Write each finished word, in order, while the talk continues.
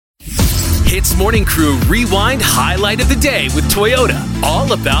Hits Morning Crew Rewind Highlight of the Day with Toyota.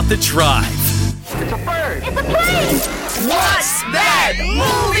 All about the drive. It's a bird. It's a plane! What's that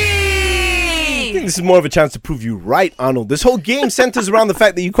movie? I think this is more of a chance to prove you right, Arnold. This whole game centers around the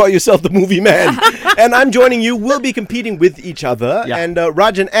fact that you call yourself the movie man. And I'm joining you. We'll be competing with each other. Yeah. And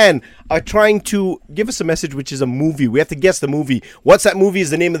Raj and Ann are trying to give us a message, which is a movie. We have to guess the movie. What's That Movie is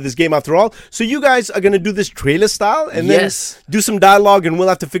the name of this game after all. So you guys are going to do this trailer style and Yes. then do some dialogue, and we'll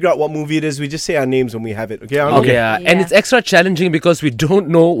have to figure out what movie it is. We just say our names when we have it. Okay, Arnold? Okay, and it's extra challenging because we don't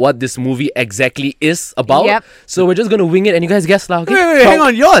know what this movie exactly is about. Yep. So we're just going to wing it and you guys guess lah, okay? Wait, hang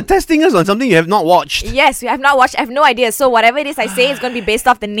on. You're testing us on something you have not watched. Yes, I have not watched. I have no idea. So whatever it is I say is going to be based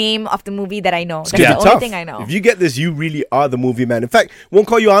off the name of the movie that I know. That's It's gonna the be only tough. thing I know. If you get this, you really are the movie man. In fact, won't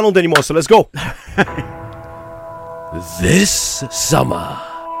call you Arnold anymore, so let's go. This summer,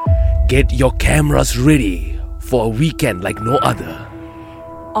 get your cameras ready for a weekend like no other.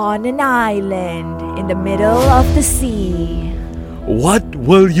 On an island in the middle of the sea. What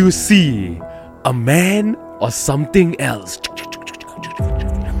will you see? A man or something else?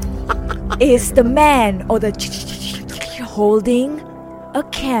 Is the man or the holding a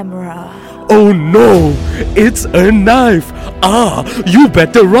camera? Oh no, it's a knife. You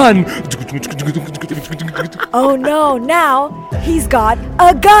better run. Oh no, now he's got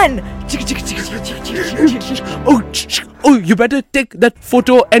a gun. Oh, you better take that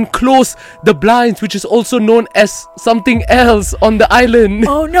photo and close the blinds, which is also known as something else on the island.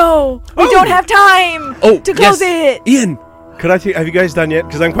 Oh no, we don't have time to close it. Ian, Have you guys done yet?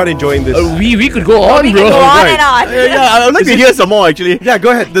 Because I'm quite enjoying this. we could go on, We bro. can go on right. and on. Yeah, I would like to hear some more actually. Yeah, go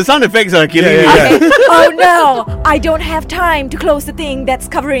ahead. The sound effects are killing me. Yeah. Oh no, I don't have time to close the thing that's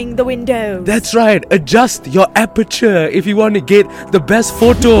covering the window. That's right. Adjust your aperture if you want to get the best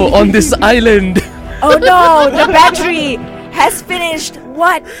photo on this island. Oh no, the battery has finished.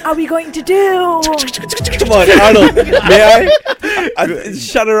 What are we going to do? Come on, Arnold. May I?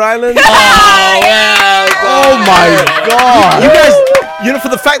 Shutter Island. Oh my god. You guys, for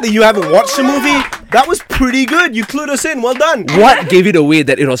the fact that you haven't watched the movie, that was pretty good. You clued us in. Well done. What gave it away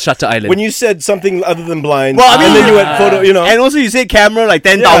that it was Shutter Island? When you said something other than blind, Well, I mean, and then you went photo, And also you said camera like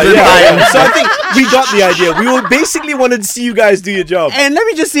 10,000 Yeah. times. So I think we got the idea. We were basically wanted to see you guys do your job. And let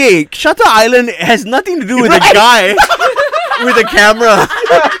me just say, Shutter Island has nothing to do with a guy with a camera.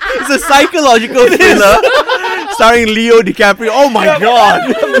 It's a psychological thriller starring Leo DiCaprio. Oh my god.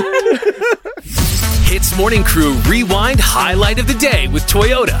 Hits Morning Crew Rewind Highlight of the Day with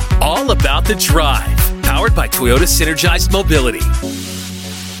Toyota. All about the drive. Powered by Toyota Synergized Mobility.